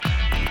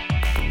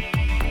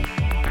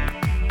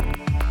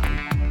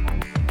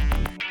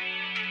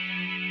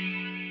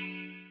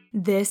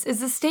This is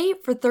The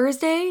State for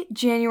Thursday,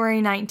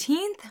 January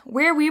 19th,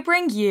 where we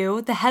bring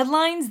you the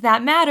headlines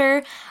that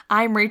matter.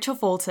 I'm Rachel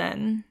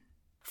Fulton.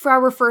 For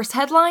our first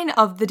headline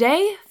of the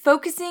day,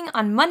 focusing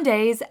on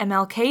Monday's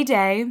MLK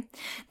Day,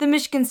 the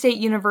Michigan State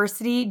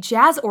University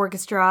Jazz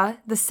Orchestra,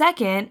 the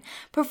second,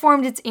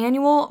 performed its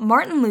annual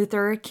Martin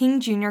Luther King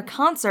Jr.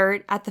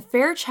 concert at the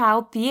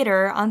Fairchild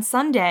Theater on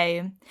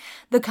Sunday.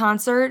 The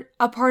concert,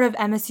 a part of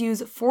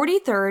MSU's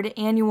 43rd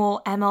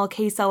annual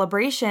MLK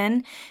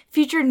celebration,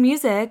 featured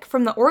music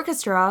from the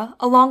orchestra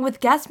along with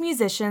guest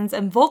musicians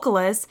and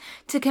vocalists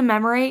to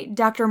commemorate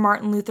Dr.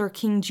 Martin Luther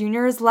King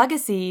Jr.'s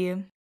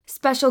legacy.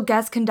 Special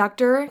guest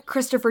conductor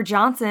Christopher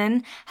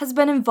Johnson has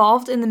been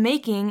involved in the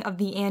making of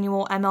the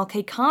annual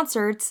MLK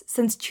concerts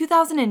since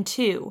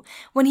 2002,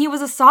 when he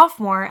was a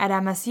sophomore at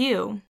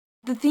MSU.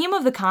 The theme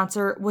of the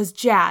concert was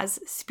jazz,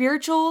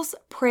 spirituals,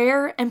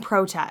 prayer, and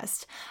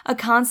protest, a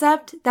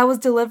concept that was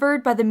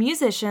delivered by the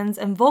musicians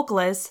and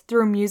vocalists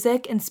through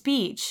music and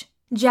speech.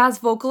 Jazz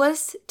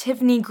vocalist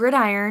Tiffany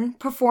Gridiron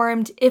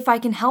performed If I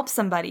Can Help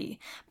Somebody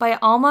by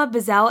Alma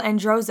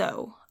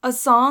Bizel-Androzo, a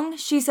song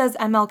she says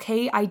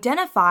MLK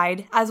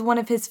identified as one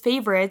of his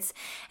favorites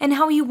and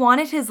how he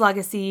wanted his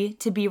legacy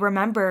to be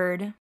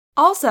remembered.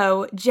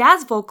 Also,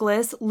 jazz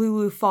vocalist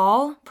Lulu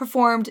Fall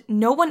performed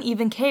No One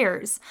Even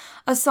Cares,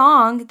 a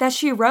song that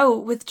she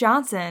wrote with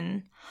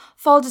Johnson.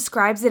 Fall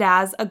describes it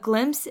as a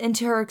glimpse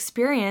into her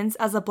experience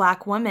as a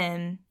Black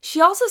woman. She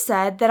also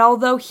said that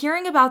although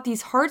hearing about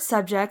these hard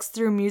subjects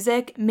through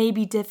music may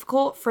be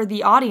difficult for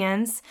the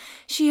audience,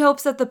 she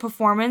hopes that the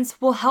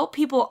performance will help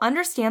people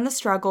understand the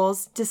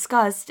struggles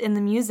discussed in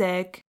the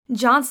music.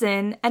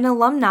 Johnson, an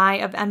alumni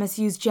of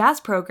MSU's jazz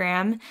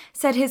program,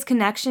 said his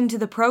connection to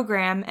the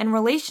program and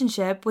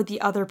relationship with the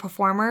other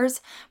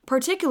performers,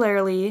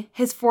 particularly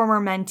his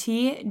former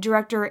mentee,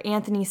 director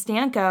Anthony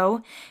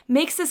Stanko,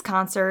 makes this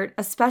concert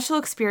a special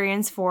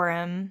experience for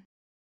him.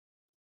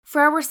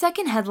 For our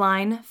second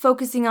headline,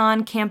 focusing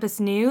on campus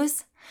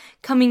news,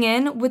 coming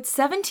in with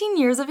 17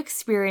 years of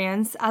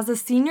experience as a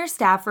senior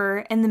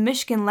staffer in the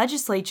Michigan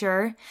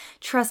legislature,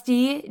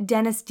 trustee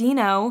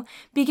Denno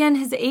began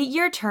his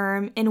 8-year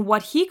term in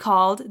what he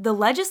called the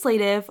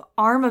legislative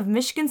arm of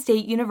Michigan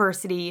State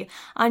University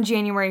on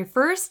January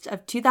 1st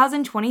of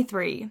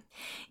 2023.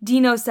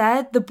 Denno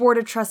said the Board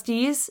of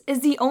Trustees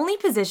is the only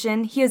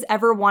position he has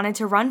ever wanted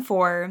to run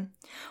for.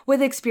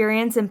 With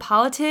experience in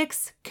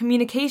politics,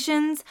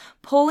 communications,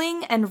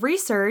 polling, and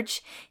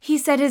research, he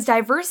said his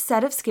diverse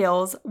set of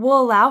skills will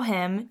allow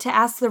him to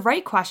ask the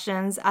right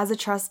questions as a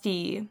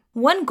trustee.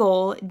 One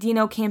goal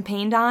Denno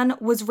campaigned on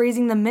was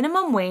raising the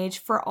minimum wage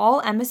for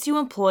all MSU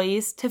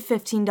employees to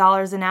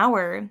 $15 an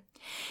hour.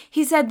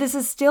 He said this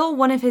is still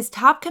one of his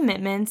top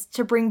commitments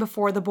to bring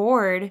before the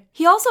board.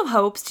 He also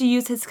hopes to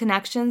use his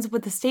connections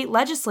with the state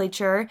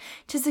legislature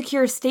to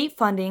secure state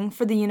funding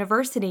for the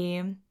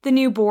university. The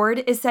new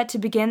board is set to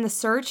begin the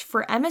search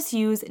for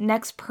MSU's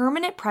next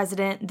permanent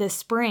president this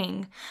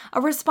spring, a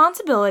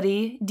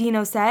responsibility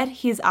Denno said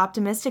he is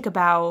optimistic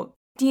about.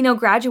 Denno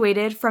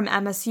graduated from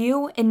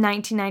MSU in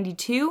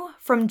 1992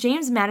 from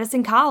James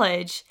Madison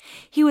College.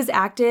 He was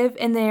active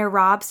in the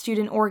Arab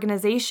Student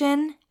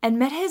Organization and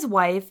met his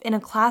wife in a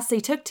class they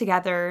took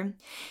together.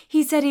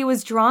 He said he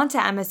was drawn to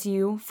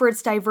MSU for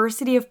its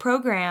diversity of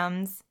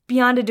programs.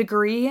 Beyond a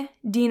degree,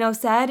 Denno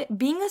said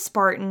being a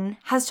Spartan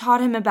has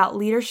taught him about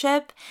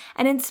leadership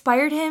and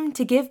inspired him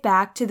to give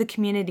back to the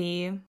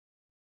community.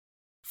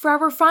 For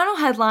our final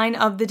headline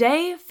of the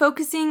day,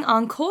 focusing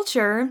on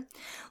culture,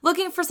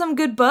 looking for some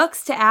good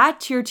books to add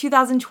to your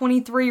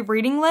 2023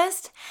 reading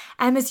list?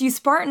 MSU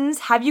Spartans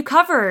have you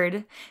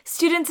covered.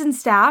 Students and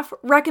staff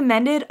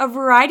recommended a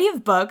variety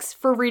of books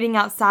for reading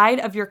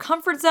outside of your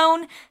comfort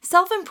zone,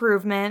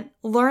 self-improvement,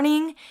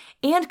 learning,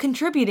 and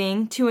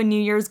contributing to a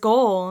New Year's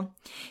goal.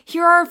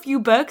 Here are a few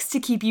books to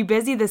keep you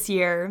busy this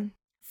year.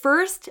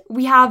 First,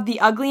 we have The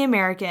Ugly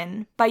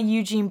American by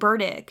Eugene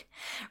Burdick.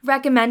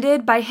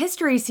 Recommended by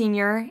history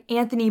senior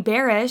Anthony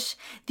Barish,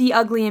 The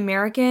Ugly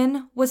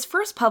American was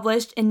first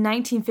published in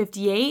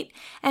 1958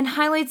 and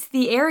highlights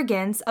the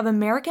arrogance of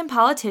American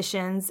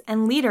politicians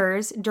and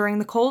leaders during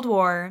the Cold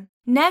War.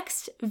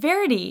 Next,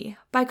 Verity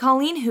by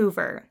Colleen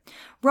Hoover.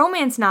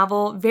 Romance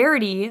novel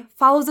Verity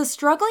follows a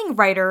struggling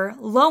writer,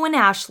 Lowen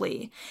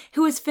Ashley,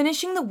 who is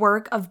finishing the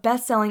work of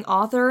best-selling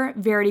author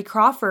Verity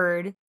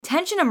Crawford.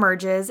 Tension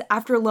emerges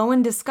after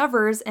Lowen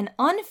discovers an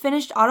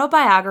unfinished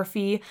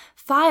autobiography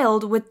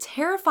filed with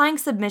terrifying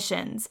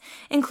submissions,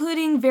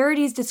 including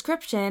Verity's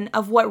description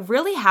of what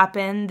really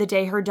happened the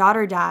day her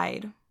daughter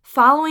died.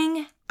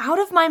 Following Out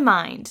of My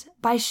Mind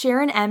by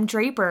Sharon M.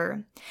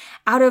 Draper.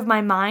 Out of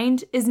My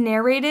Mind is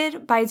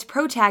narrated by its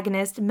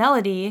protagonist,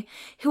 Melody,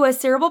 who has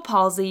cerebral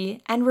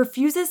palsy and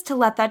refuses to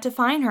let that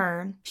define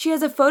her. She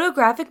has a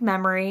photographic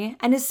memory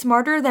and is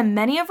smarter than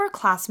many of her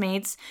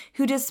classmates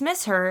who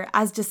dismiss her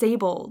as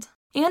disabled.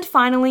 And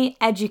finally,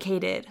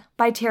 Educated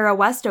by Tara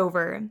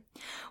Westover.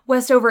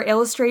 Westover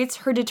illustrates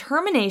her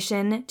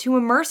determination to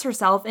immerse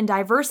herself in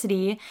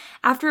diversity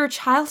after a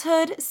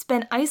childhood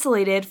spent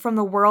isolated from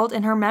the world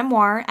in her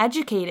memoir,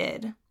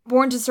 Educated.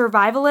 Born to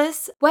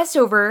survivalists,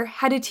 Westover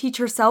had to teach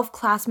herself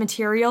class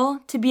material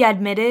to be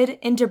admitted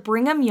into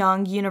Brigham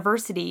Young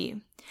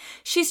University.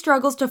 She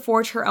struggles to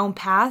forge her own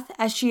path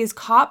as she is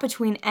caught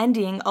between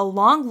ending a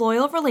long,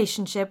 loyal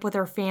relationship with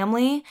her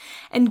family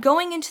and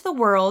going into the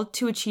world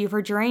to achieve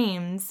her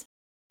dreams.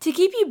 To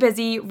keep you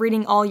busy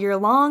reading all year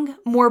long,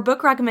 more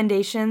book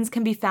recommendations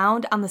can be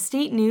found on the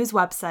State News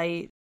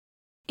website.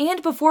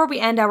 And before we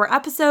end our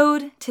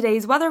episode,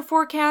 today's weather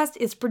forecast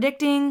is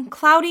predicting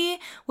cloudy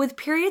with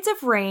periods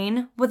of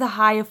rain with a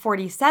high of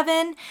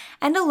 47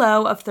 and a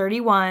low of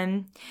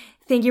 31.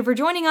 Thank you for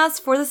joining us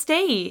for The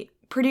State,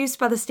 produced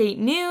by the State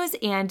News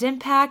and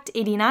Impact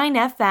 89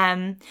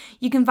 FM.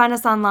 You can find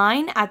us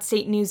online at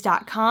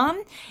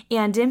statenews.com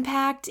and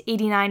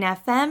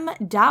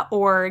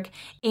impact89fm.org.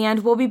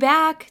 And we'll be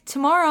back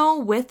tomorrow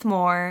with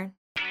more.